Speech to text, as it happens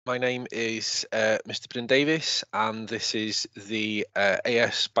My name is Mr. Bryn Davis, and this is the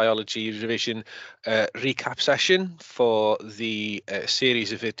AS Biology Revision recap session for the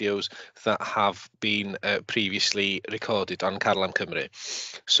series of videos that have been previously recorded on Carlam Cymru.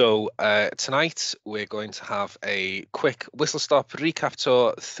 So tonight we're going to have a quick whistle-stop recap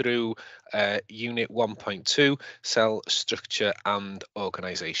tour through Unit 1.2, Cell Structure and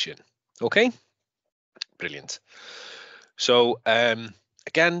Organisation. Okay, brilliant. So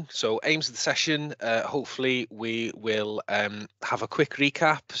again, aims of the session, hopefully we will have a quick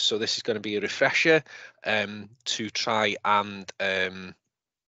recap. So this is going to be a refresher to try and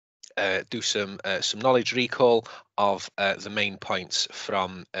do some knowledge recall of the main points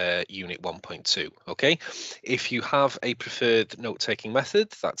from Unit 1.2. Okay, if you have a preferred note-taking method,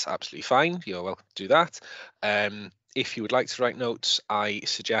 that's absolutely fine. You're welcome to do that. If you would like to write notes, I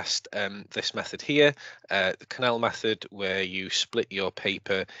suggest this method here, the Canal method, where you split your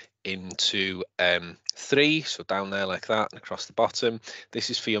paper into 3, so down there like that and across the bottom. This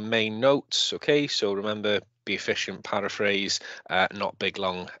is for your main notes. Okay, so remember, be efficient, paraphrase, not big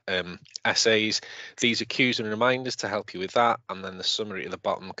long essays. These are cues and reminders to help you with that, and then the summary at the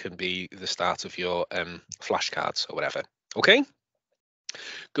bottom can be the start of your flashcards or whatever. Okay,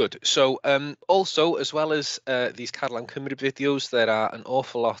 good. So also, as well as these Carlam Cymru videos, there are an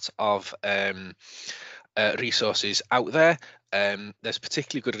awful lot of resources out there. There's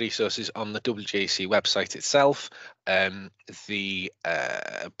particularly good resources on the WJC website itself. The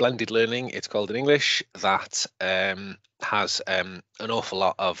blended learning, it's called in English, that has an awful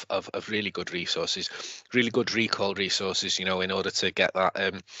lot of really good resources, really good recall resources, you know, in order to get that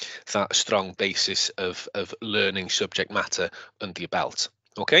that strong basis of learning subject matter under your belt.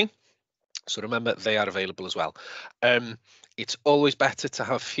 Okay, so remember, they are available as well. It's always better to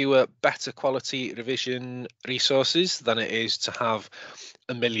have fewer, better quality revision resources than it is to have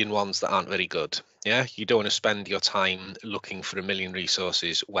a million ones that aren't very good. Yeah, you don't want to spend your time looking for a million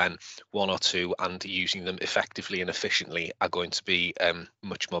resources when one or two and using them effectively and efficiently are going to be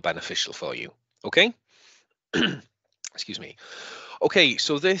much more beneficial for you. Okay. Excuse me. Okay,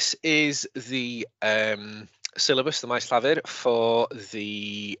 so this is the syllabus, the maes llafur, for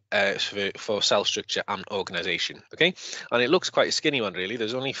the for cell structure and organisation. Okay, and it looks quite a skinny one really.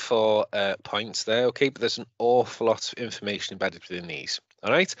 There's only 4 points there. Okay, but there's an awful lot of information embedded within these.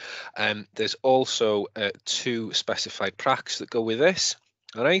 All right, there's also 2 specified pracs that go with this.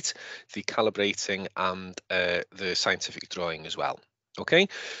 All right, the calibrating and the scientific drawing as well. Okay,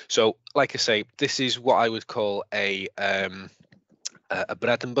 so like I say, this is what I would call a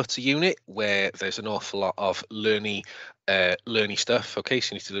bread and butter unit where there's an awful lot of learny stuff. Okay,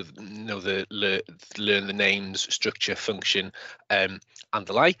 so you need to know learn the names, structure, function, and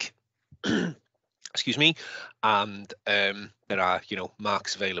the like. Excuse me, and there are, you know,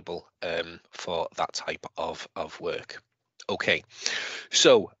 marks available for that type of work. Okay,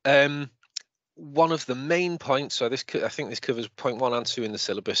 so one of the main points, so this I think this covers point 1 and 2 in the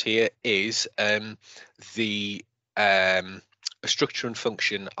syllabus here, is the structure and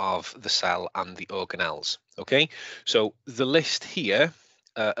function of the cell and the organelles. Okay, so the list here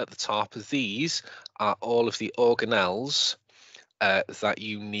at the top, these are all of the organelles that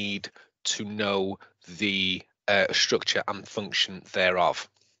you need to know the structure and function thereof.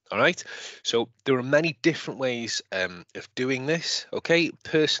 All right, so there are many different ways of doing this. Okay,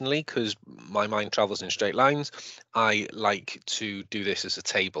 personally, because my mind travels in straight lines, I like to do this as a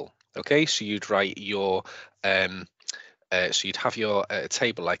table. Okay, so you'd write your so you'd have your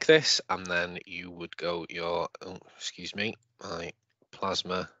table like this, and then you would go your, oh, excuse me, my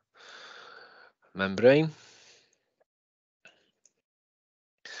plasma membrane.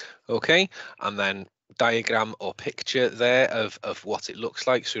 Okay, and then diagram or picture there of what it looks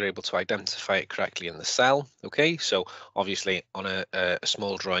like, so you're able to identify it correctly in the cell. Okay, so obviously on a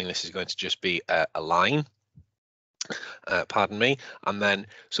small drawing, this is going to just be a line. Pardon me, and then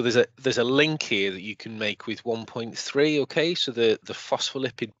so there's a link here that you can make with 1.3. Okay, so the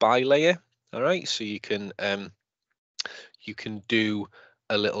phospholipid bilayer. All right, so you can do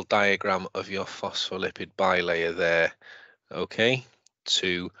a little diagram of your phospholipid bilayer there. Okay,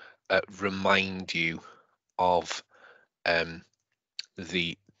 to remind you of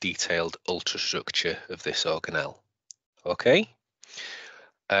the detailed ultrastructure of this organelle. Okay,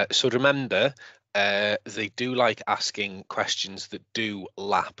 so remember, they do like asking questions that do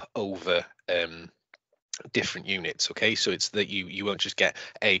lap over different units. Okay, so it's that you won't just get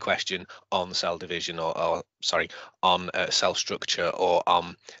a question on cell division or sorry, on cell structure or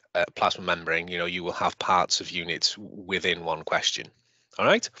on plasma membrane. You know, you will have parts of units within one question. All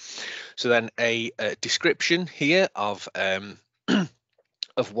right, so then a description here of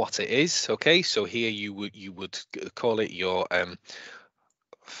of what it is. Okay, so here you would call it your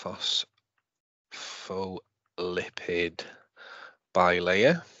phospholipid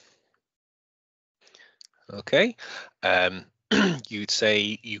bilayer. Okay, you'd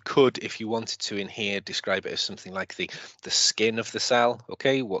say you could, if you wanted to in here, describe it as something like the skin of the cell.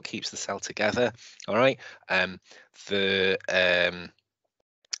 Okay, what keeps the cell together. All right, the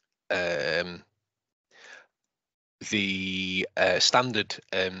standard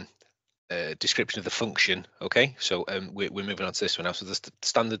description of the function. Okay, so we're moving on to this one now. So the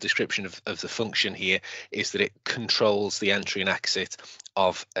standard description of the function here is that it controls the entry and exit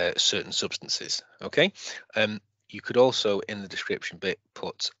of certain substances. Okay, you could also in the description bit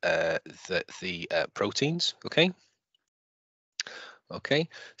put the proteins. Okay. Okay,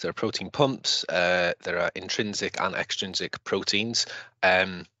 so there are protein pumps, there are intrinsic and extrinsic proteins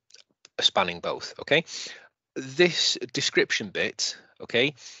spanning both. Okay, this description bit,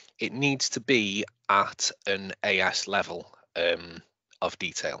 okay, it needs to be at an AS level of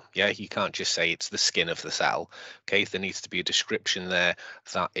detail. Yeah, you can't just say it's the skin of the cell. Okay, there needs to be a description there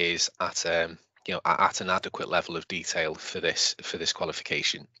that is at at an adequate level of detail for this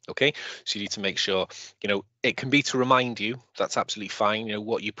qualification. Okay, so you need to make sure, it can be to remind you. That's absolutely fine.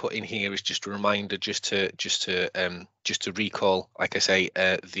 What you put in here is just a reminder, just to recall, like I say,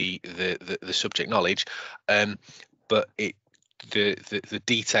 the subject knowledge, but the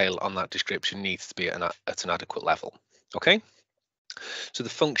detail on that description needs to be at an adequate level. Okay, so the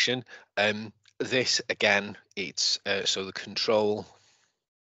function, this again, it's so the control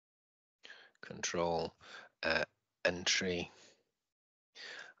entry,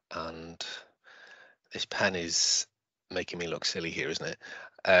 and this pen is making me look silly here, isn't it?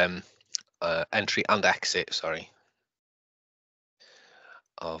 Entry and exit, sorry,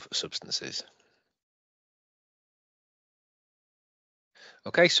 of substances.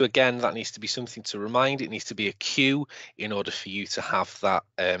 Okay, so again, that needs to be something to remind. It needs to be a cue in order for you to have that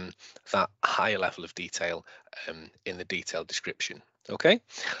that higher level of detail in the detailed description. Okay,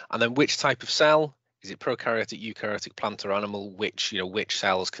 and then which type of cell? Is it prokaryotic, eukaryotic, plant or animal? Which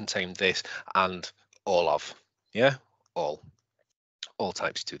cells contain this, and all of, yeah, all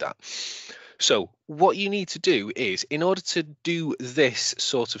types do that. So what you need to do is, in order to do this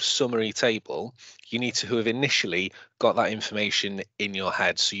sort of summary table, you need to have initially got that information in your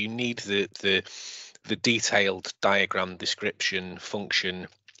head. So you need the detailed diagram description function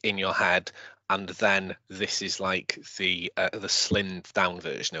in your head, and then this is like the slimmed down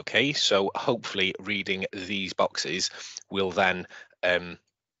version. Okay, so hopefully reading these boxes will then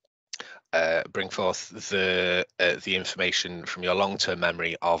bring forth the information from your long-term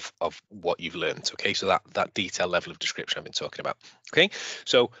memory of what you've learned. Okay, so that detailed level of description I've been talking about. Okay,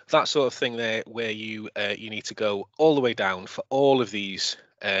 so that sort of thing there, where you need to go all the way down for all of these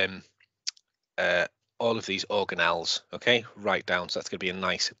organelles. Okay, right down. So that's going to be a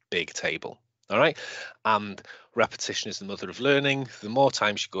nice big table. All right, and repetition is the mother of learning. The more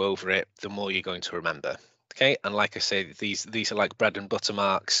times you go over it, the more you're going to remember. Okay, and like I say, these are like bread and butter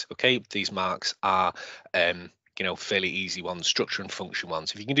marks. Okay, these marks are fairly easy ones, structure and function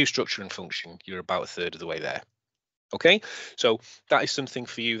ones. If you can do structure and function, you're about a third of the way there. Okay, so that is something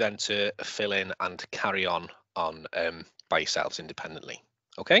for you then to fill in and carry on by yourselves independently.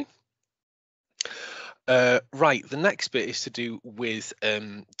 Okay. Right, the next bit is to do with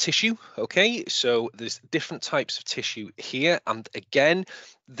tissue. Okay, so there's different types of tissue here, and again,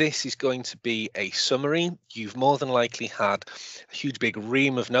 this is going to be a summary. You've more than likely had a huge big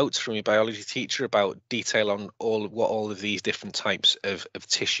ream of notes from your biology teacher about detail on what all of these different types of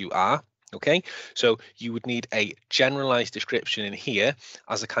tissue are. Okay, so you would need a generalized description in here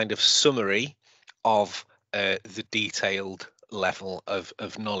as a kind of summary of the detailed level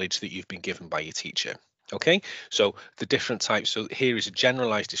of knowledge that you've been given by your teacher. Okay, so the different types. So here is a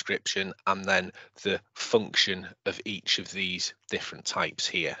generalized description, and then the function of each of these different types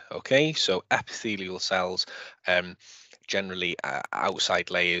here. Okay, so epithelial cells, generally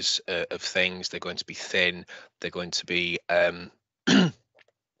outside layers of things. They're going to be thin. They're going to be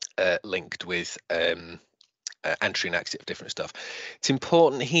linked with entry and exit of different stuff. It's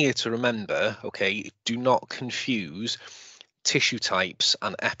important here to remember, okay, do not confuse tissue types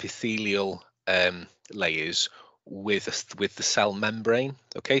and epithelial layers with the cell membrane.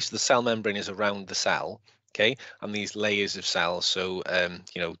 Okay, so the cell membrane is around the cell. Okay, and these layers of cells, so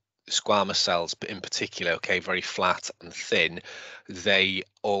squamous cells in particular, okay, very flat and thin, they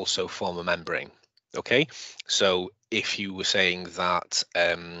also form a membrane. Okay, so if you were saying that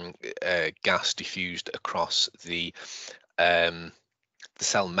gas diffused across the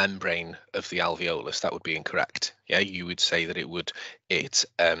cell membrane of the alveolus, that would be incorrect. Yeah, you would say that it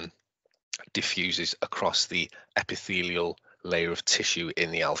diffuses across the epithelial layer of tissue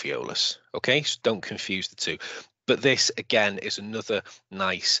in the alveolus. Okay, so don't confuse the two. But this again is another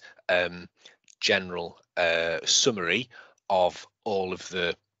nice general summary of all of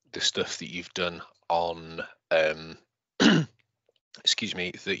the stuff that you've done on excuse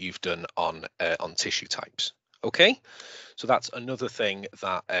me, that you've done on tissue types. Okay, so that's another thing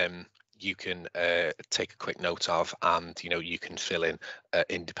that you can take a quick note of, and you can fill in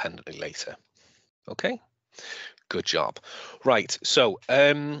independently later. Okay, good job. Right, so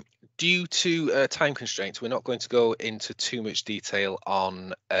due to time constraints, we're not going to go into too much detail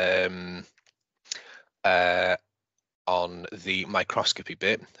on the microscopy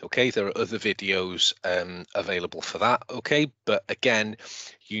bit. Okay, there are other videos available for that. Okay, but again,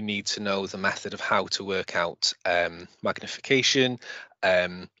 you need to know the method of how to work out magnification,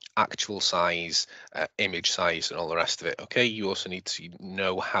 actual size, image size, and all the rest of it. Okay, you also need to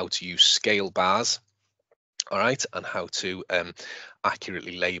know how to use scale bars, all right, and how to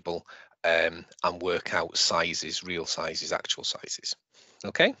accurately label and work out sizes, real sizes, actual sizes.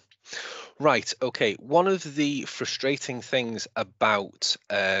 Okay. Right, okay. One of the frustrating things about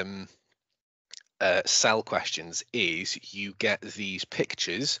cell questions is you get these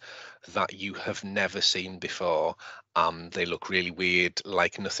pictures that you have never seen before. They look really weird,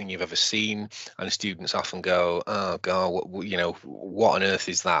 like nothing you've ever seen, and students often go, "Oh God, what on earth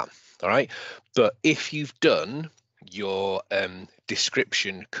is that?" All right, but if you've done your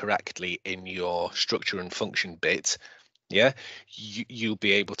description correctly in your structure and function bit, yeah, you'll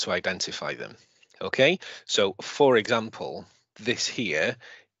be able to identify them. Okay, so for example, this here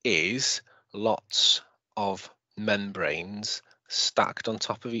is lots of membranes stacked on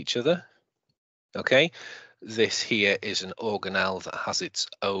top of each other. Okay, this here is an organelle that has its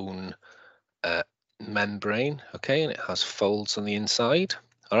own membrane. Okay, and it has folds on the inside.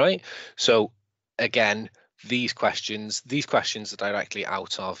 All right, so again, these questions are directly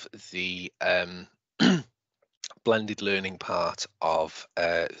out of the blended learning part of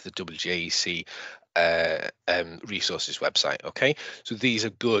the WJEC resources website. Okay, so these are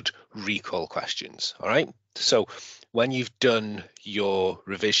good recall questions. All right, so when you've done your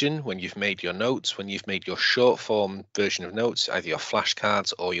revision, when you've made your notes, when you've made your short form version of notes, either your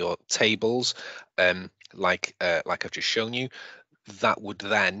flashcards or your tables, like I've just shown you, that would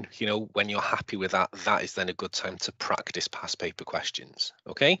then, when you're happy with that, that is then a good time to practice past paper questions.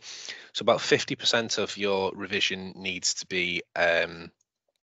 Okay, so about 50% of your revision needs to be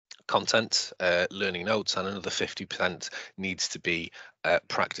content, learning notes, and another 50% needs to be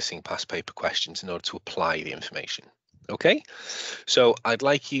practicing past paper questions in order to apply the information. Okay, so I'd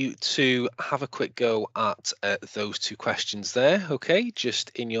like you to have a quick go at those two questions there. Okay, just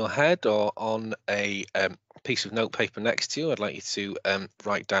in your head or on a piece of note paper next to you. I'd like you to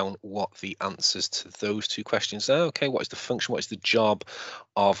write down what the answers to those two questions are. Okay, what is the function, what is the job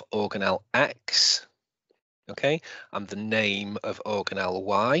of organelle X? Okay, and the name of organelle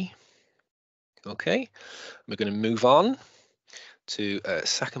Y. Okay, we're going to move on to a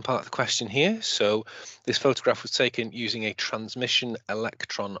second part of the question here. So this photograph was taken using a transmission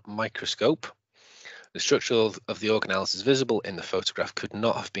electron microscope. The structure of the organelles is visible in the photograph, could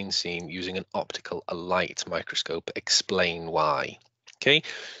not have been seen using an optical light microscope. Explain why. Okay,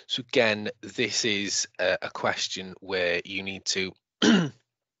 so again, this is a question where you need to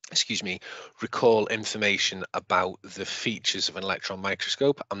excuse me, recall information about the features of an electron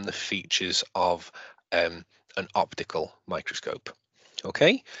microscope and the features of an optical microscope.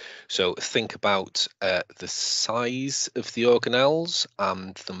 Okay, so think about the size of the organelles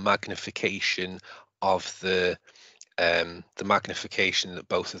and the magnification of the magnification that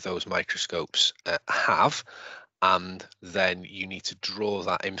both of those microscopes have, and then you need to draw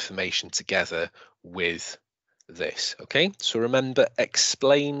that information together with this. Okay, so remember,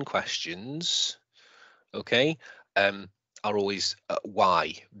 explain questions, okay, are always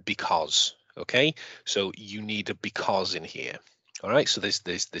why, because. Okay, so you need a because in here. All right, so there's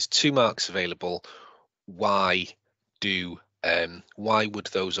 2 marks available. Why would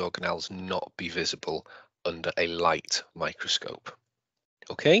those organelles not be visible under a light microscope?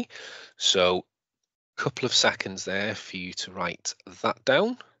 Okay, so a couple of seconds there for you to write that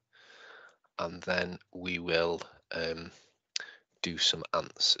down, and then we will do some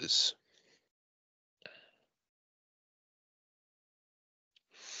answers.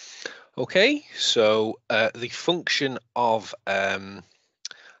 Okay, so the function of I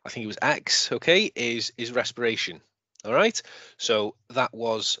think it was X, okay, is respiration. All right, so that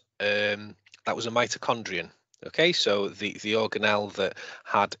was a mitochondrion. Okay, so the organelle that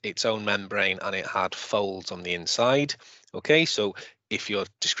had its own membrane and it had folds on the inside. Okay, so if your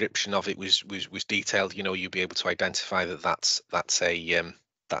description of it was detailed, you know, you'll be able to identify that that's a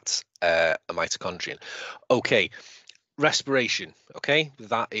mitochondrion. Okay, respiration. Okay,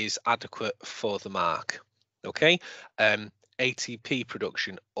 that is adequate for the mark. Okay, ATP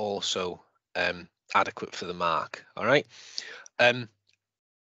production also adequate for the mark. All right.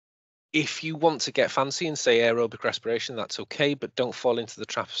 If you want to get fancy and say aerobic respiration, that's okay, but don't fall into the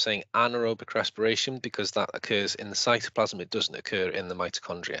trap of saying anaerobic respiration, because that occurs in the cytoplasm. It doesn't occur in the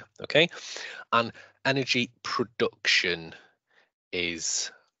mitochondria. Okay, and energy production is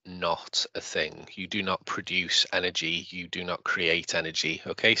not a thing. You do not produce energy. You do not create energy.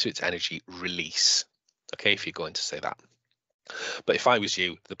 Okay, so it's energy release. Okay, if you're going to say that. But if I was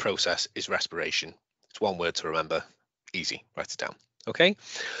you, the process is respiration. It's one word to remember. Easy, write it down. Okay,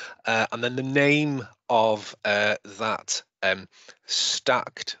 and then the name of that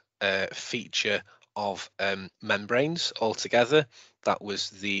stacked feature of membranes altogether, that was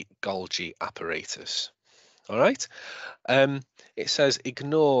the Golgi apparatus. All right. It says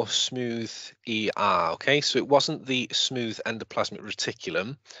ignore smooth ER. Okay, so it wasn't the smooth endoplasmic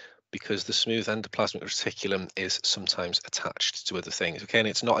reticulum, because the smooth endoplasmic reticulum is sometimes attached to other things. Okay, and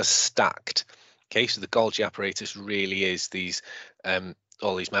it's not as stacked. Okay, so the Golgi apparatus really is these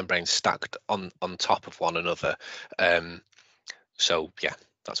all these membranes stacked on top of one another. So yeah,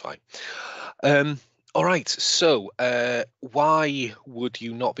 that's why. All right, so why would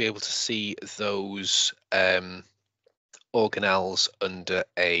you not be able to see those organelles under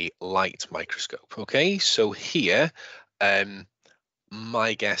a light microscope? Okay, so here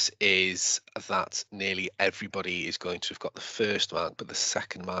my guess is that nearly everybody is going to have got the first mark, but the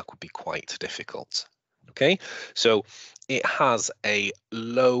second mark would be quite difficult. Okay, so it has a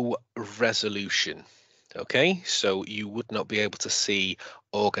low resolution. Okay, so you would not be able to see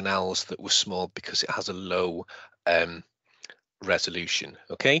organelles that were small because it has a low resolution.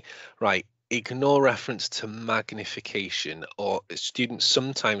 Okay, right. Ignore reference to magnification, or students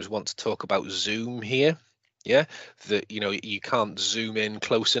sometimes want to talk about zoom here. Yeah, that, you know, you can't zoom in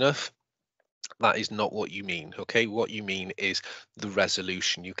close enough. That is not what you mean. Okay, what you mean is the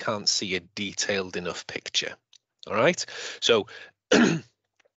resolution. You can't see a detailed enough picture. All right, so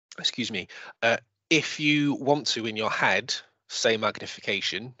excuse me, if you want to in your head say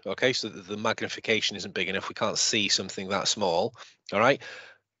magnification, okay, so that the magnification isn't big enough, we can't see something that small. All right,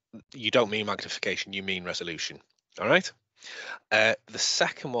 you don't mean magnification, you mean resolution. All right, the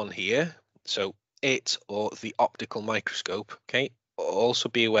second one here, so it or the optical microscope. Okay, also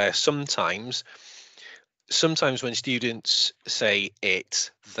be aware sometimes when students say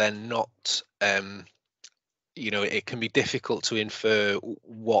it, they're not you know, it can be difficult to infer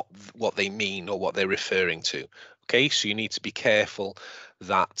what they mean or what they're referring to. Okay, so you need to be careful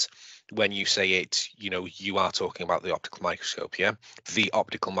that when you say it, you know, you are talking about the optical microscope. Yeah, the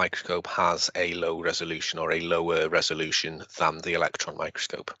optical microscope has a low resolution or a lower resolution than the electron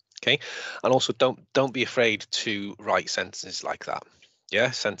microscope. Okay, and also don't be afraid to write sentences like that.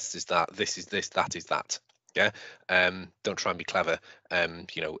 Yeah, sentences that this is this, that is that. Yeah, don't try and be clever.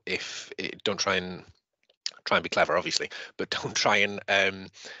 You know, don't try and be clever, obviously, but don't try and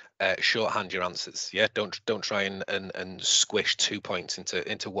shorthand your answers. Yeah, don't try and squish 2 points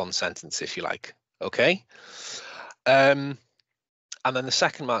into one sentence, if you like. Okay. And then the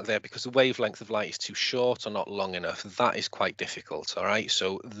second mark there, because the wavelength of light is too short or not long enough, that is quite difficult. All right,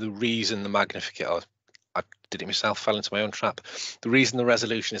 so the reason the magnification, I did it myself, fell into my own trap. The reason the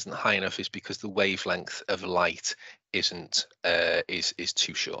resolution isn't high enough is because the wavelength of light isn't is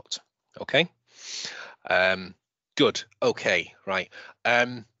too short. Okay. Good. Okay, right.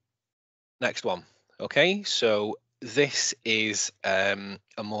 Next one. Okay, so this is a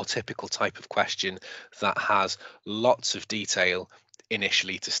more typical type of question that has lots of detail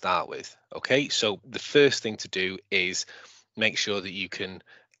initially to start with. Okay, so the first thing to do is make sure that you can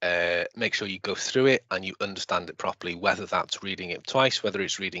make sure you go through it and you understand it properly, whether that's reading it twice, whether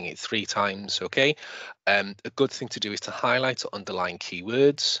it's reading it 3 times. Okay, a good thing to do is to highlight or underline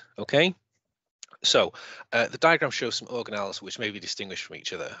keywords. Okay. So the diagram shows some organelles which may be distinguished from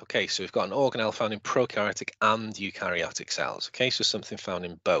each other. Okay, so we've got an organelle found in prokaryotic and eukaryotic cells. Okay, so something found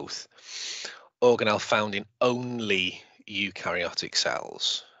in both. Organelle found in only eukaryotic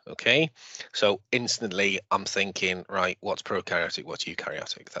cells. Okay, so instantly I'm thinking, right, what's prokaryotic, what's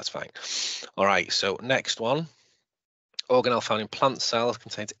eukaryotic? That's fine. All right, so next one. Organelle found in plant cells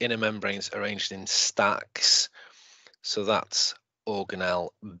contains inner membranes arranged in stacks. So that's organelle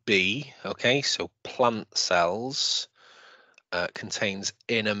B. Okay, so plant cells. contains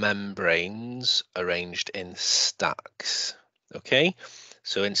inner membranes arranged in stacks. Okay,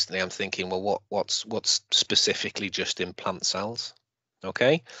 so instantly I'm thinking, well, what's specifically just in plant cells?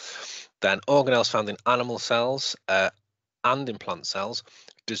 Okay, then organelles found in animal cells and in plant cells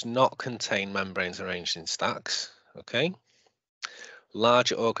does not contain membranes arranged in stacks. Okay,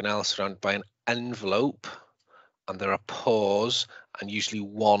 larger organelles surrounded by an envelope, and there are pores and usually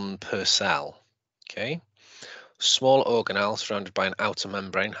one per cell. Okay. Small organelle surrounded by an outer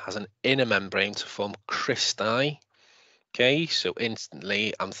membrane has an inner membrane to form cristae. Okay, so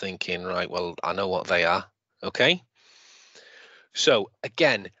instantly I'm thinking, right, well, I know what they are. Okay. So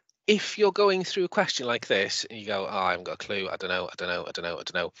again, if you're going through a question like this and you go, oh, I haven't got a clue, I don't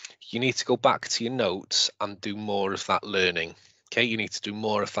know, you need to go back to your notes and do more of that learning. Okay, you need to do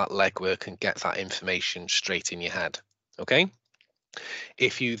more of that legwork and get that information straight in your head. Okay.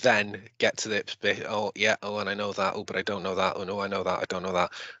 If you then get to the bit, oh yeah, oh, and I know that, oh, but I don't know that, oh no, I know that, I don't know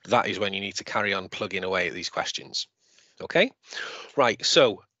that, that is when you need to carry on plugging away at these questions. Okay, right,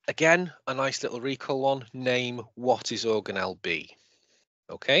 so again, a nice little recall one. Name what is organelle B.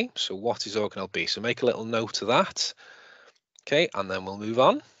 Okay, so what is organelle B? So make a little note of that. Okay, and then we'll move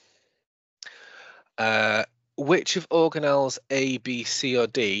on. Which of organelles A, B, C, or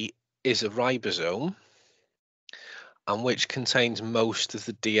D is a ribosome, and which contains most of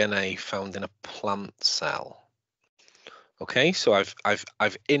the DNA found in a plant cell? Okay, so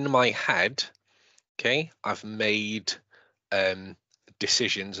I've in my head, okay, I've made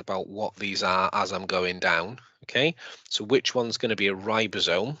decisions about what these are as I'm going down. Okay, so which one's going to be a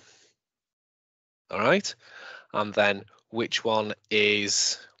ribosome? All right, and then which one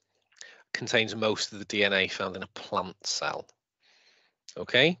contains most of the DNA found in a plant cell?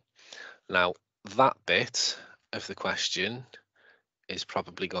 Okay, now that bit of the question is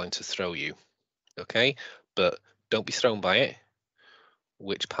probably going to throw you. Okay, but don't be thrown by it.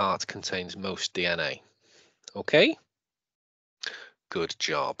 Which part contains most DNA? Okay, good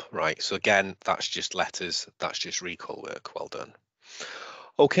job. Right, so again, that's just letters, that's just recall work. Well done.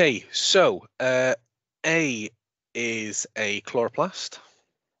 Okay, so A is a chloroplast.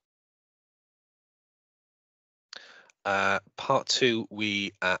 Part 2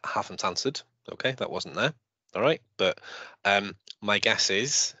 we haven't answered. Okay, that wasn't there. All right, but my guess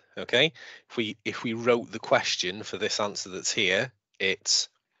is, okay, if we wrote the question for this answer that's here, it's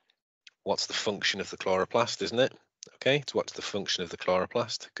what's the function of the chloroplast, isn't it? Okay, it's what's the function of the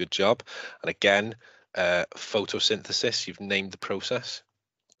chloroplast. Good job. And again, photosynthesis, you've named the process.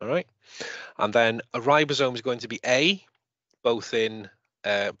 All right, and then a ribosome is going to be A, both in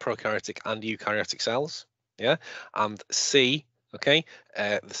prokaryotic and eukaryotic cells. Yeah, and C, okay,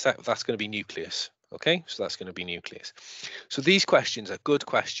 that's going to be nucleus. Okay, so that's going to be nucleus. So these questions are good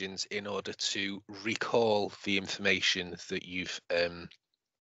questions in order to recall the information that you've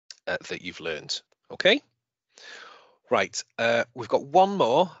learned. Okay. Right, we've got one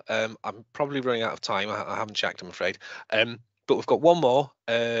more. I'm probably running out of time. I haven't checked, I'm afraid. But we've got one more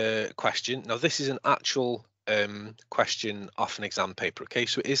question. Now, this is an actual question off an exam paper. Okay,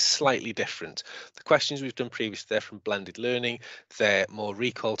 so it is slightly different. The questions we've done previously, they're from blended learning. They're more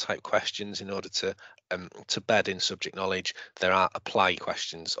recall type questions in order to bed in subject knowledge. There are apply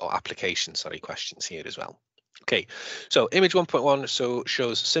questions or application, sorry, questions here as well. Okay, so image 1.1 so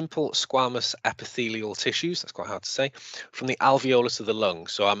shows simple squamous epithelial tissues, that's quite hard to say, from the alveolus of the lung.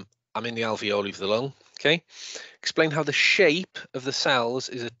 So I'm in the alveoli of the lung. Okay, explain how the shape of the cells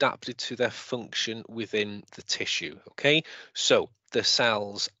is adapted to their function within the tissue. Okay, so the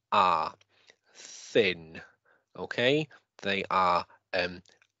cells are thin. Okay, they are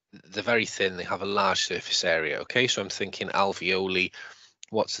they're very thin, they have a large surface area. Okay, so I'm thinking alveoli.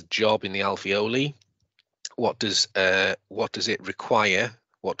 What's the job in the alveoli? What does it require?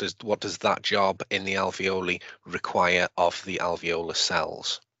 What does that job in the alveoli require of the alveolar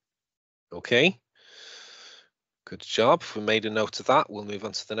cells? Okay, good job. If we made a note of that, we'll move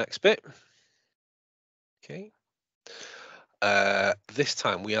on to the next bit. Okay. This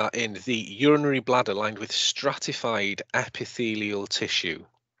time we are in the urinary bladder lined with stratified epithelial tissue.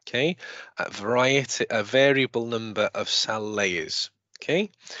 Okay, a variable number of cell layers.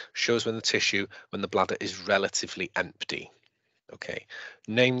 Okay, shows when the bladder is relatively empty. Okay,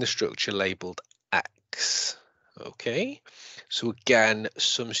 name the structure labeled X. Okay, so again,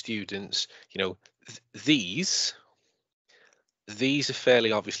 some students, you know, these are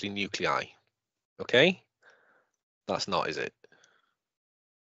fairly obviously nuclei. Okay, that's not, is it?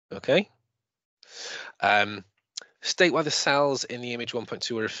 Okay. State why the cells in the image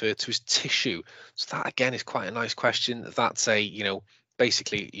 1.2 are referred to as tissue. So that again is quite a nice question. That's a,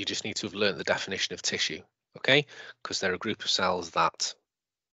 basically you just need to have learned the definition of tissue. okay, because they're a group of cells that,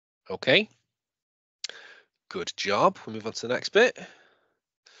 okay, good job. We'll move on to the next bit.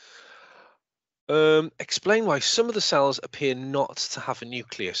 Explain why some of the cells appear not to have a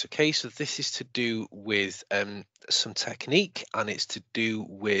nucleus. Okay, so this is to do with some technique, and it's to do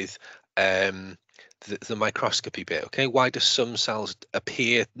with the microscopy bit. Okay, why do some cells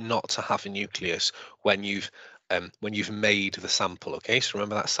appear not to have a nucleus when you've made the sample? Okay, so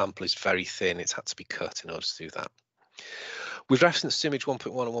remember that sample is very thin; it's had to be cut in order to do that. With reference to image 1.1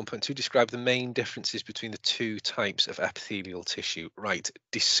 and 1.2, describe the main differences between the two types of epithelial tissue. Right,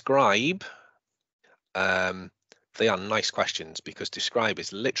 describe. They are nice questions because describe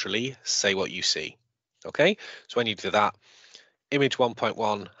is literally say what you see. Okay, so when you do that, image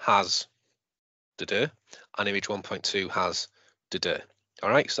 1.1 has da-da, and image 1.2 has da-da. All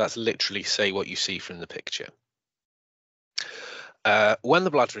right, so that's literally say what you see from the picture. When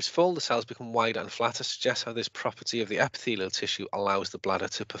the bladder is full, the cells become wider and flatter, suggests how this property of the epithelial tissue allows the bladder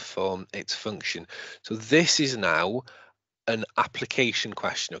to perform its function. So this is now an application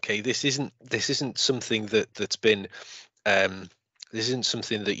question. Okay, this isn't something that's been this isn't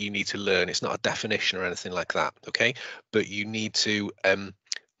something that you need to learn. It's not a definition or anything like that. Okay, but you need to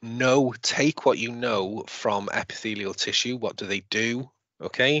take what you know from epithelial tissue. What do they do?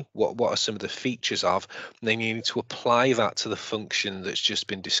 Okay, what are some of the features of, and then you need to apply that to the function that's just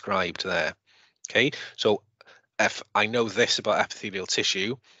been described there. Okay, so if I know this about epithelial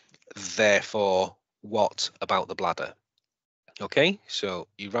tissue, therefore what about the bladder? Okay, so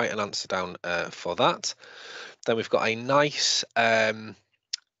you write an answer down for that. Then we've got a nice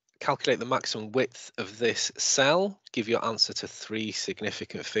calculate the maximum width of this cell, give your answer to 3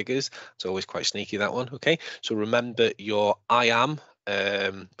 significant figures. It's always quite sneaky, that one. Okay, so remember your I am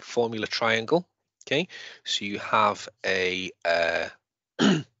formula triangle. Okay, so you have a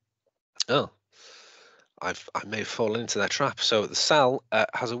oh, I may have fallen into that trap. So the cell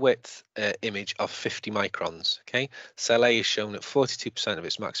has a width image of 50 microns. Okay, cell A is shown at 42% of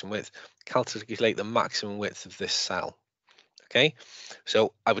its maximum width. Calculate the maximum width of this cell. Okay,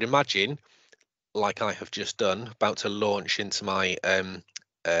 so I would imagine, like I have just done, about to launch into my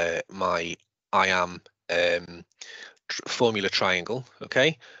my I am formula triangle.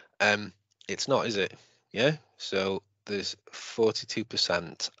 Okay, it's not, is it? Yeah, so there's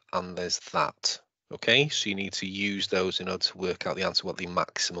 42% and there's that. Okay, so you need to use those in order to work out the answer, what the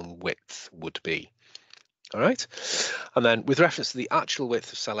maximum width would be. All right, and then with reference to the actual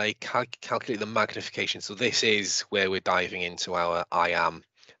width of cell A, calculate the magnification. So this is where we're diving into our I am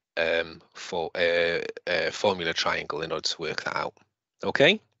formula triangle in order to work that out.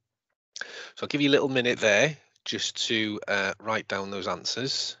 Okay, so I'll give you a little minute there just to write down those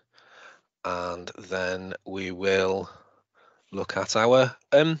answers, and then we will look at our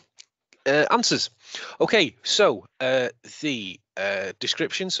answers. Okay, so the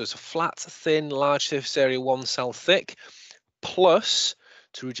description, so it's a flat, thin, large surface area, 1 cell thick, plus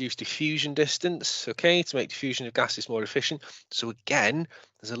to reduce diffusion distance, okay, to make diffusion of gases more efficient. So again,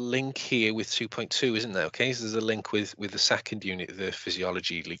 there's a link here with 2.2, isn't there? Okay, so there's a link with the second unit, the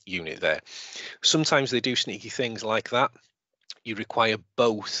physiology unit there. Sometimes they do sneaky things like that. You require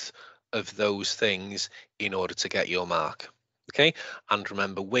both of those things in order to get your mark. Okay, and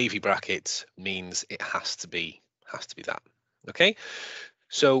remember, wavy brackets means it has to be that. Okay,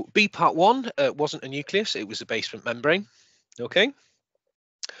 so B part 1 wasn't a nucleus, it was a basement membrane. Okay,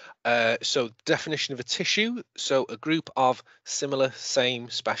 so definition of a tissue, so a group of similar, same,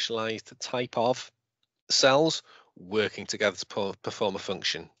 specialized type of cells working together to perform a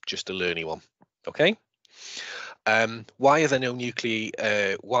function, just a learny one. Okay, why are there no nuclei?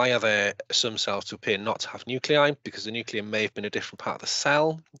 Why are there some cells to appear not to have nuclei? Because the nucleus may have been a different part of the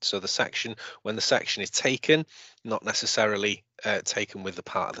cell. So the section, when the section is taken, not necessarily taken with the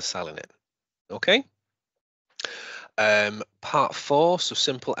part of the cell in it. Okay. Part 4, so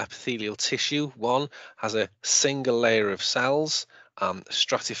simple epithelial tissue 1 has a single layer of cells.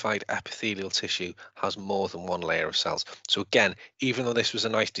 Stratified epithelial tissue has more than 1 layer of cells. So again, even though this was a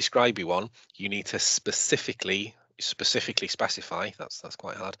nice describey one, you need to specifically specify, that's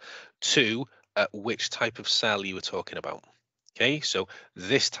quite hard, to which type of cell you were talking about. Okay, so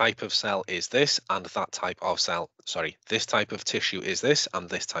this type of cell is this, and that type of cell, sorry, this type of tissue is this, and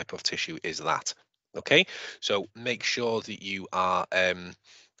this type of tissue is that. Okay, so make sure that you are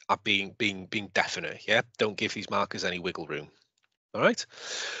being definite. Yeah, don't give these markers any wiggle room. All right.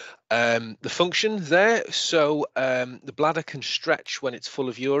 The function there, so the bladder can stretch when it's full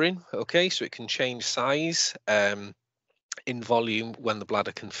of urine. Okay, so it can change size in volume when the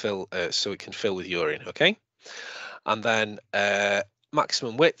bladder can fill, so it can fill with urine. Okay, and then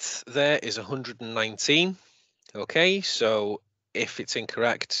maximum width there is 119. Okay, so if it's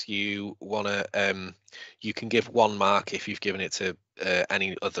incorrect, you want to you can give 1 mark if you've given it to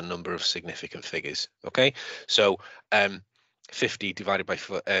any other number of significant figures. Okay, so 50 divided by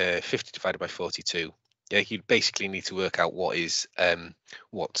 50 divided by 42. Yeah, you basically need to work out what is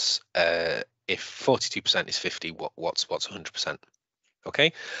what's if 42% is 50, what's 100%.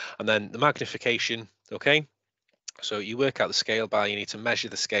 Okay, and then the magnification. Okay, so you work out the scale bar. You need to measure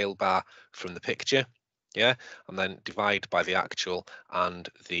the scale bar from the picture. Yeah, and then divide by the actual, and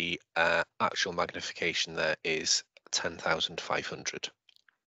the actual magnification there is 10,500.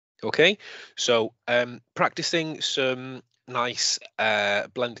 Okay, so practicing some nice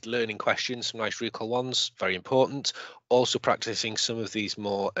blended learning questions, some nice recall ones, very important. Also practicing some of these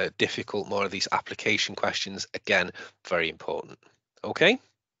more difficult, more of these application questions, again, very important. Okay,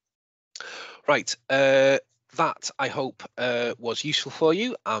 right. That I hope was useful for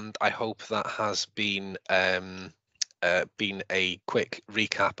you, and I hope that has been a quick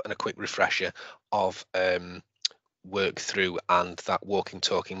recap and a quick refresher of work through, and that walking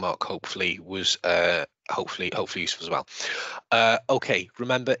talking mark hopefully was hopefully useful as well. Okay,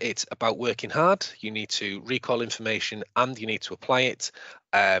 remember, it's about working hard. You need to recall information and you need to apply it.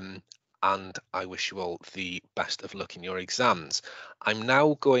 And I wish you all the best of luck in your exams. I'm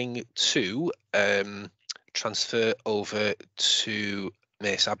now going to transfer over to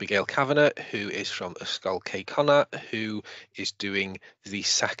Miss Abigail Kavanagh, who is from e-sgol Connor, who is doing the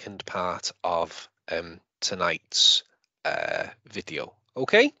second part of tonight's video.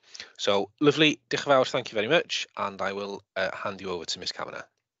 Okay, so lovely, diolch yn fawr, thank you very much, and I will hand you over to Miss Kavanagh.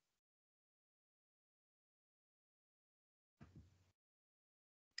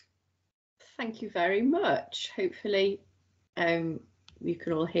 Thank you very much. Hopefully you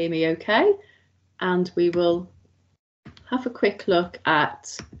can all hear me okay, and we will have a quick look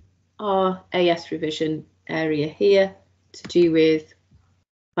at our AS revision area here to do with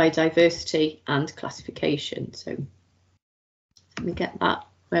biodiversity and classification. So let me get that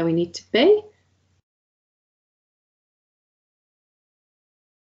where we need to be,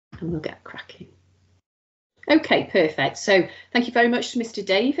 and we'll get cracking. Okay, perfect. So thank you very much to Mr.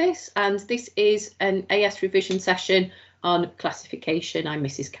 Davis, and this is an AS revision session on classification. I'm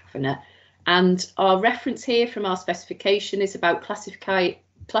Mrs. Kavanagh, and our reference here from our specification is about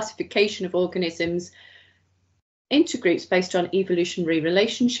classification of organisms into groups based on evolutionary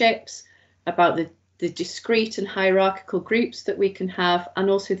relationships, about the discrete and hierarchical groups that we can have, and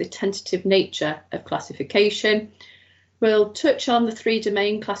also the tentative nature of classification. We'll touch on the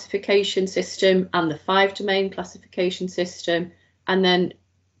 3-domain classification system and the 5-domain classification system, and then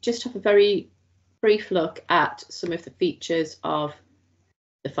just have a very brief look at some of the features of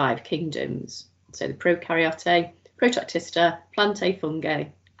the 5 kingdoms. So the Prokaryote, Protoctista, Plantae, Fungi,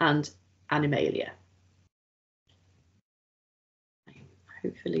 and Animalia.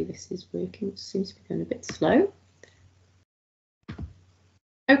 Hopefully this is working. It seems to be going a bit slow.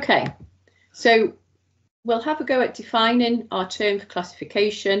 Okay, so we'll have a go at defining our term for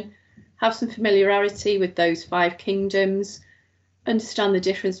classification, have some familiarity with those 5 kingdoms, understand the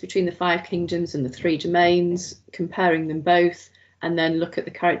difference between the 5 kingdoms and the 3 domains, comparing them both, and then look at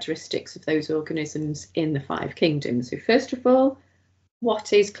the characteristics of those organisms in the 5 kingdoms. So first of all,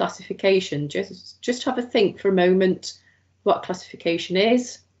 what is classification? Just have a think for a moment what classification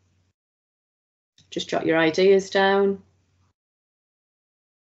is. Just jot your ideas down.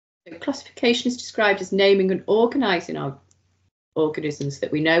 So classification is described as naming and organising our organisms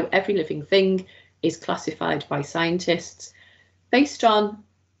that we know. Every living thing is classified by scientists based on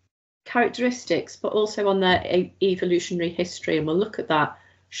characteristics, but also on their evolutionary history, and we'll look at that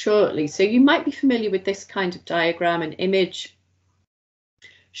shortly. So you might be familiar with this kind of diagram and image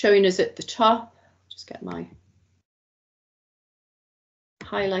showing us at the top. Just get my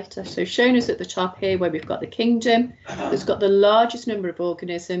highlighter. So showing us at the top here where we've got the kingdom that's got the largest number of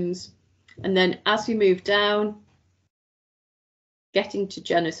organisms, and then as we move down, getting to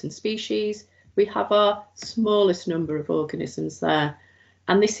genus and species, we have our smallest number of organisms there,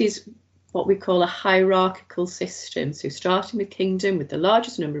 and this is what we call a hierarchical system. So starting with kingdom with the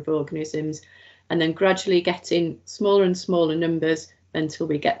largest number of organisms, and then gradually getting smaller and smaller numbers until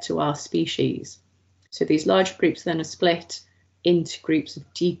we get to our species. So these larger groups then are split into groups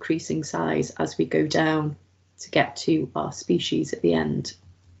of decreasing size as we go down to get to our species at the end.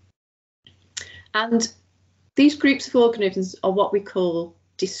 And these groups of organisms are what we call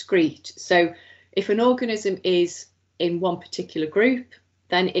discrete. So if an organism is in one particular group,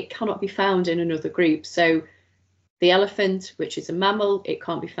 then it cannot be found in another group. So the elephant, which is a mammal, it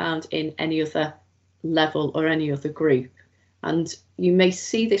can't be found in any other level or any other group. And you may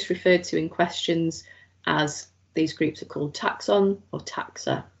see this referred to in questions as these groups are called taxon or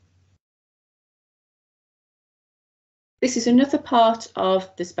taxa. This is another part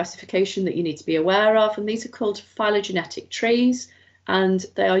of the specification that you need to be aware of, and these are called phylogenetic trees, and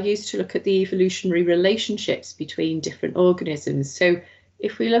they are used to look at the evolutionary relationships between different organisms. So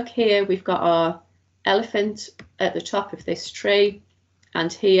if we look here, we've got our elephant at the top of this tree,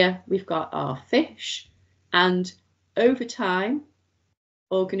 and here we've got our fish, and over time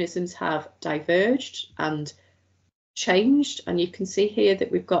organisms have diverged and changed, and you can see here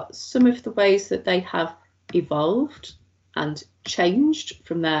that we've got some of the ways that they have evolved and changed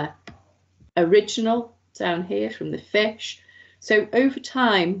from their original down here from the fish. So over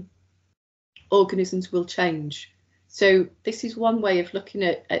time organisms will change. So this is one way of looking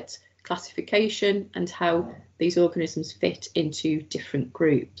at classification and how these organisms fit into different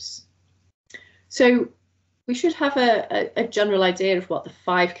groups. So we should have a general idea of what the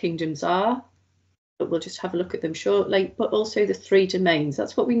 5 kingdoms are, but we'll just have a look at them shortly, but also the 3 domains.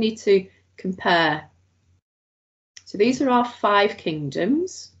 That's what we need to compare. So these are our 5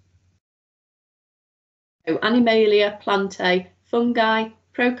 kingdoms. So Animalia, Plantae, Fungi,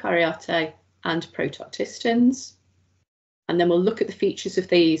 Prokaryote and Protoctistans. And then we'll look at the features of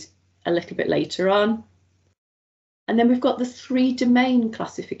these a little bit later on. And then we've got the 3 domain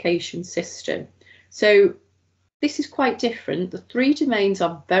classification system. So this is quite different. The 3 domains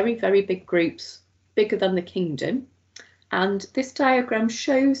are very, very big groups, bigger than the kingdom. And this diagram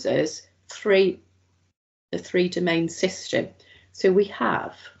shows us the 3 domain system. So we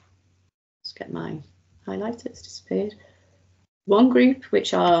have, let's get my highlighter, it's disappeared. One group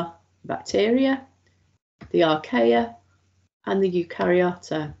which are bacteria, the archaea and the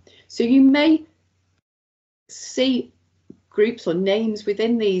eukaryota. So you may see groups or names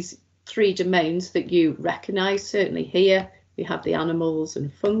within these 3 domains that you recognise. Certainly here we have the animals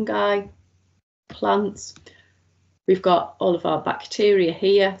and fungi, plants. We've got all of our bacteria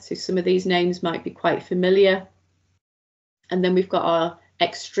here, so some of these names might be quite familiar. And then we've got our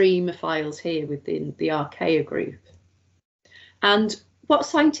extremophiles here within the archaea group. And what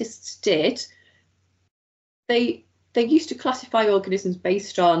scientists did, they used to classify organisms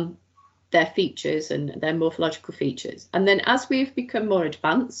based on their features and their morphological features. And then as we've become more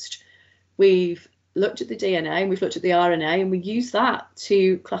advanced, we've looked at the DNA and we've looked at the RNA, and we use that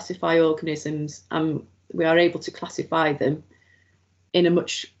to classify organisms, and we are able to classify them in a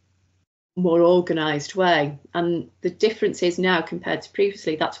much more organised way. And the difference is now compared to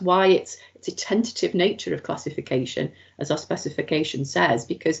previously, that's why it's a tentative nature of classification, as our specification says,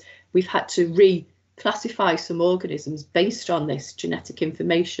 because we've had to reclassify some organisms based on this genetic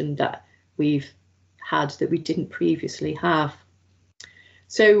information that we've had that we didn't previously have.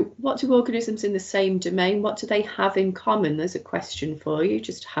 So what do organisms in the same domain, what do they have in common? There's a question for you.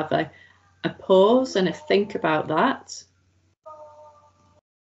 Just have a pause and a think about that.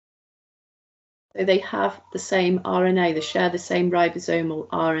 So they have the same RNA, they share the same ribosomal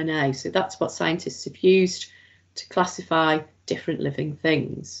RNA. So that's what scientists have used to classify different living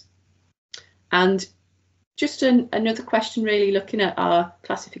things. And just another question, really looking at our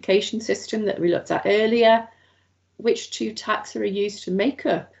classification system that we looked at earlier. Which 2 taxa are used to make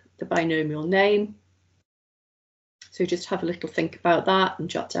up the binomial name? So just have a little think about that and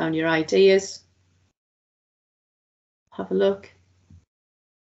jot down your ideas. Have a look.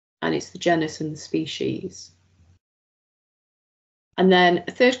 And it's the genus and the species. And then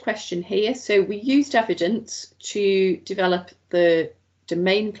a third question here. So we used evidence to develop the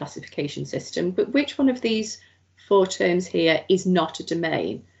domain classification system, but which one of these 4 terms here is not a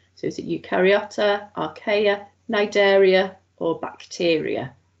domain? So is it eukaryota, archaea, cnidaria or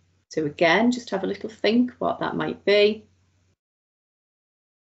bacteria? So again, just have a little think what that might be.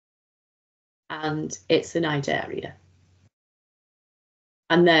 And it's the cnidaria.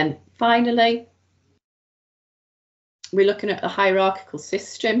 And then finally, we're looking at a hierarchical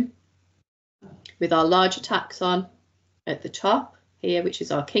system with our larger taxon at the top here, which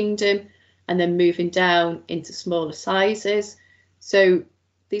is our kingdom, and then moving down into smaller sizes. So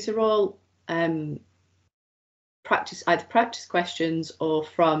these are all either practice questions or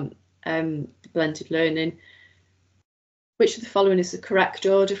from the blended learning. Which of the following is the correct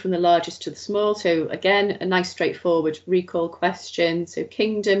order from the largest to the small? So again, a nice straightforward recall question. So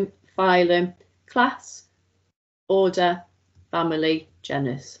kingdom, phylum, class, order, family,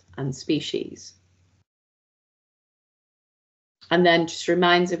 genus and species. And then just a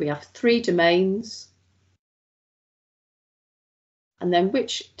reminder, we have 3 domains. And then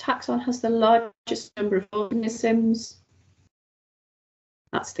which taxon has the largest number of organisms?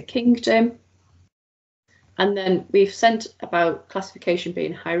 That's the kingdom. And then we've said about classification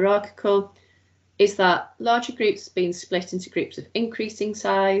being hierarchical. Is that larger groups being split into groups of increasing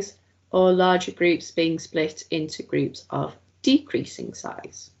size, or larger groups being split into groups of decreasing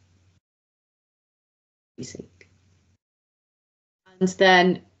size? And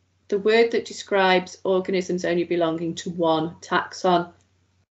then the word that describes organisms only belonging to one taxon,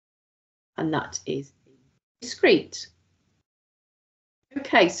 and that is discrete.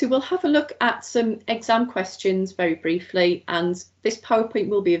 Okay, so we'll have a look at some exam questions very briefly, and this PowerPoint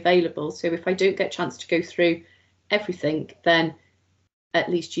will be available. So if I don't get a chance to go through everything, then at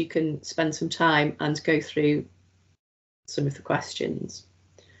least you can spend some time and go through some of the questions.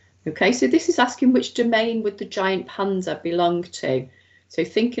 Okay, so this is asking which domain would the giant panda belong to? So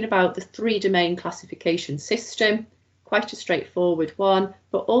thinking about the 3-domain classification system, quite a straightforward one,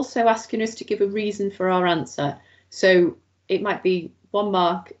 but also asking us to give a reason for our answer. So it might be 1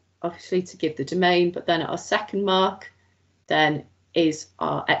 mark, obviously, to give the domain, but then our 2nd mark then is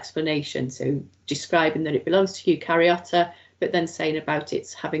our explanation. So describing that it belongs to Eukaryota, but then saying about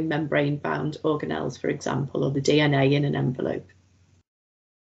its having membrane-bound organelles, for example, or the DNA in an envelope.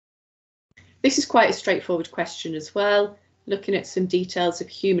 This is quite a straightforward question as well, looking at some details of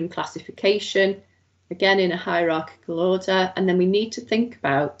human classification, again in a hierarchical order, and then we need to think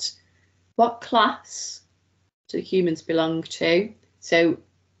about what class do humans belong to. So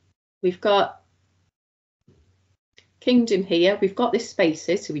we've got kingdom here, we've got this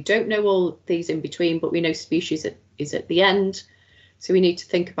spaces, so we don't know all these in between, but we know species is at the end. So we need to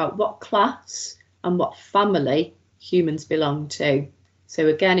think about what class and what family humans belong to. So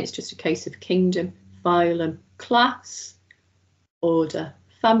again, it's just a case of kingdom, phylum, class, order,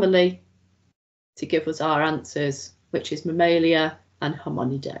 family, to give us our answers, which is Mammalia and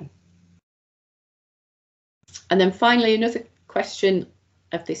Hominidae. And then finally, another question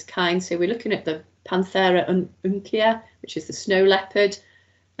of this kind. So we're looking at the Panthera uncia, which is the snow leopard.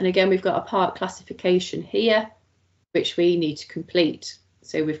 And again, we've got a part classification here, which we need to complete.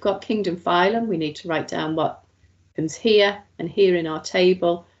 So we've got kingdom, phylum. We need to write down what comes here and here in our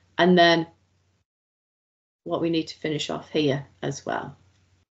table, and then what we need to finish off here as well.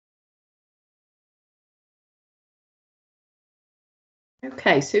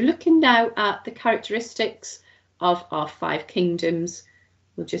 Okay, so looking now at the characteristics of our 5 kingdoms,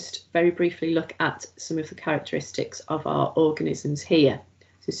 we'll just very briefly look at some of the characteristics of our organisms here.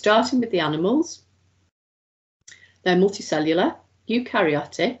 So starting with the animals, they're multicellular,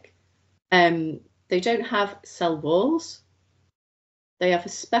 eukaryotic, they don't have cell walls, they have a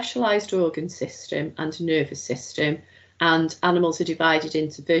specialised organ system and nervous system, and animals are divided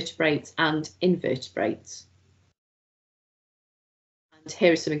into vertebrates and invertebrates. And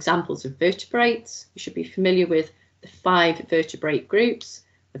here are some examples of vertebrates. You should be familiar with the 5 vertebrate groups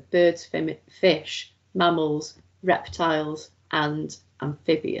of birds, fish, mammals, reptiles and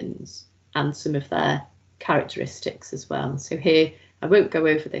amphibians, and some of their characteristics as well. So here, I won't go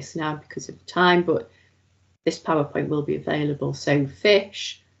over this now because of time, but this PowerPoint will be available. So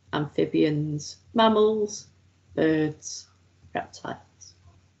fish, amphibians, mammals, birds, reptiles.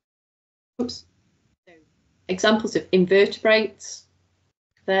 Oops. So examples of invertebrates,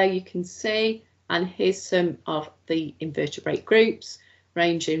 there you can see, and here's some of the invertebrate groups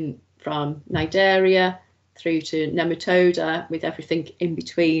ranging from Cnidaria through to Nematoda, with everything in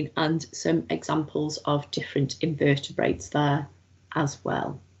between, and some examples of different invertebrates there as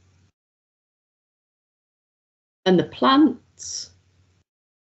well. And the plants.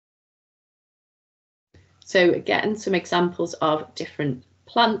 So again, some examples of different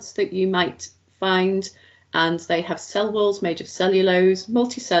plants that you might find, and they have cell walls made of cellulose,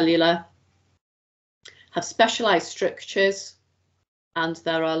 multicellular, have specialised structures, and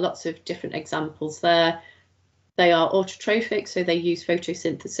there are lots of different examples there. They are autotrophic, so they use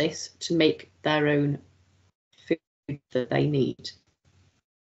photosynthesis to make their own food that they need.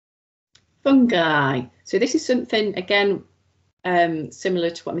 Fungi. So this is something, again, similar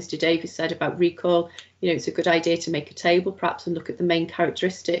to what Mr. Davis said about recall. You know, it's a good idea to make a table perhaps and look at the main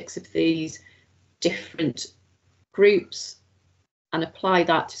characteristics of these different groups and apply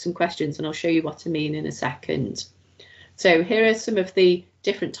that to some questions, and I'll show you what I mean in a second. So here are some of the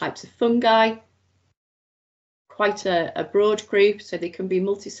different types of fungi. Quite a broad group, so they can be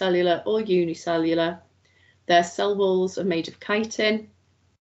multicellular or unicellular. Their cell walls are made of chitin.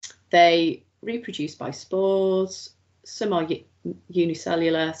 They reproduce by spores. Some are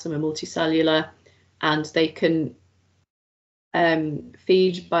unicellular, some are multicellular, and they can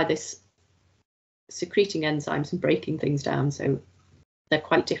feed by this secreting enzymes and breaking things down. So they're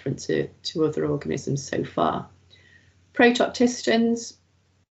quite different to other organisms so far. Protoctistans,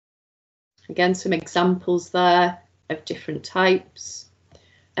 Again, some examples there of different types.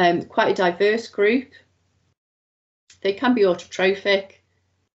 Quite a diverse group. They can be autotrophic,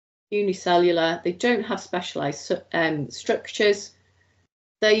 unicellular. They don't have specialised structures.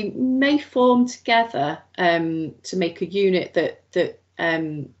 They may form together to make a unit that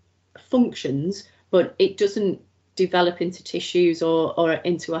functions, but it doesn't develop into tissues or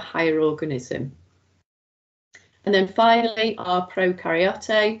into a higher organism. And then finally, our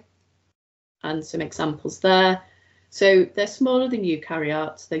prokaryote, and some examples there. So they're smaller than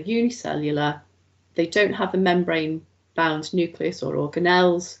eukaryotes, they're unicellular, they don't have a membrane-bound nucleus or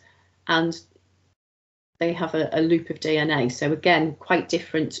organelles, and they have a loop of DNA. So again, quite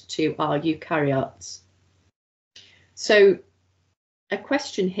different to our eukaryotes. So a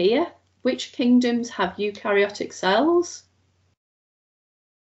question here, which kingdoms have eukaryotic cells?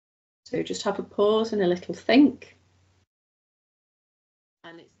 So just have a pause and a little think.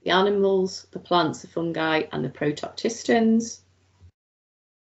 And it's the animals, the plants, the fungi, and the protoctistans.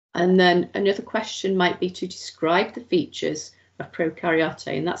 And then another question might be to describe the features of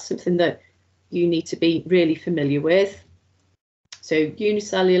prokaryote, and that's something that you need to be really familiar with. So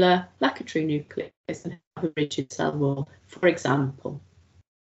unicellular, lack a true nucleus, and have a rigid cell wall, for example.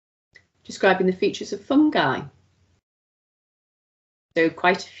 Describing the features of fungi. So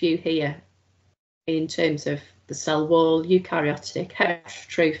quite a few here in terms of the cell wall, eukaryotic,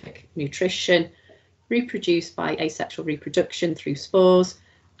 heterotrophic nutrition, reproduced by asexual reproduction through spores,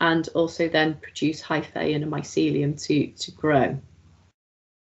 and also then produce hyphae and a mycelium to grow.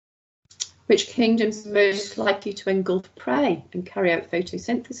 Which kingdoms are most likely to engulf prey and carry out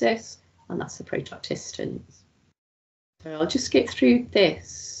photosynthesis? And that's the protoctistans. So I'll just skip through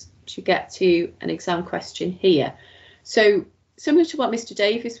this to get to an exam question here. So similar to what Mr.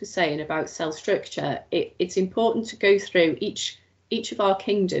 Davis was saying about cell structure, it's important to go through each of our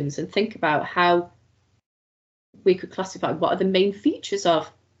kingdoms and think about how we could classify what are the main features of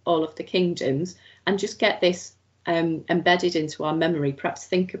all of the kingdoms, and just get this embedded into our memory. Perhaps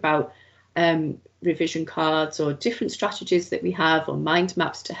think about revision cards or different strategies that we have, or mind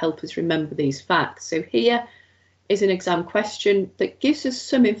maps to help us remember these facts. So here is an exam question that gives us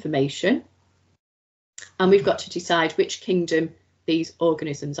some information, and we've got to decide which kingdom these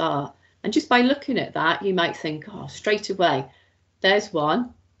organisms are. And just by looking at that, you might think, oh, straight away, there's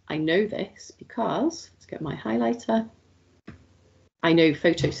one. I know this because, let's get my highlighter, I know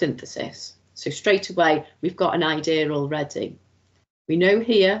photosynthesis. So straight away, we've got an idea already. We know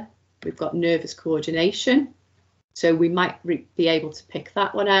here we've got nervous coordination, so we might be able to pick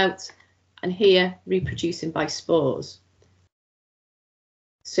that one out. And here, reproducing by spores.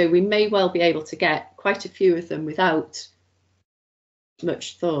 So we may well be able to get quite a few of them without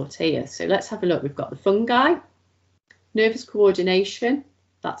much thought here. So let's have a look. We've got the fungi, nervous coordination,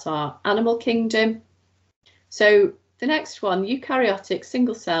 that's our animal kingdom. So the next one, eukaryotic,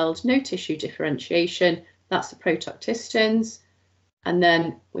 single-celled, no tissue differentiation, that's the protoctistans. And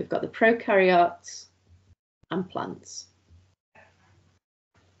then we've got the prokaryotes and plants.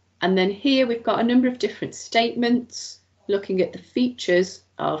 And then here we've got a number of different statements looking at the features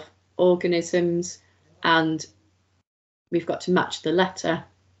of organisms, and we've got to match the letter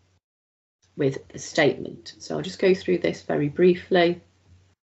with the statement. So I'll just go through this very briefly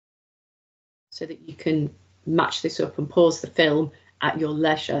so that you can match this up and pause the film at your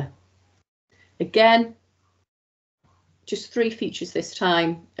leisure. Again, just 3 features this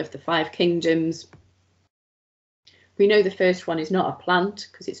time of the 5 kingdoms. We know the first one is not a plant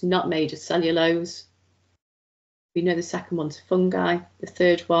because it's not made of cellulose. We know the second one's fungi. The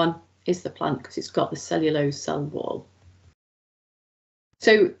third one is the plant because it's got the cellulose cell wall.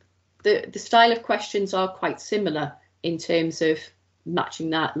 So the style of questions are quite similar in terms of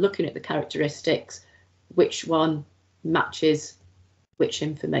matching that, looking at the characteristics, which one matches which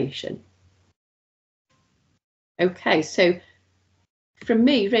information. Okay, so from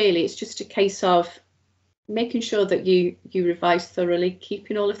me, really, it's just a case of making sure that you revise thoroughly,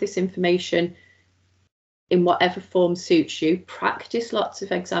 keeping all of this information in whatever form suits you, practice lots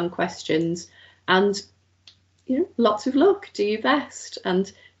of exam questions, and lots of luck, do your best.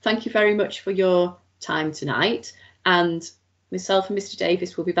 And thank you very much for your time tonight. And myself and Mr.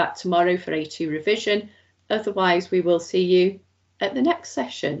 Davis will be back tomorrow for A2 revision. Otherwise, we will see you at the next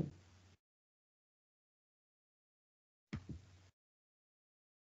session.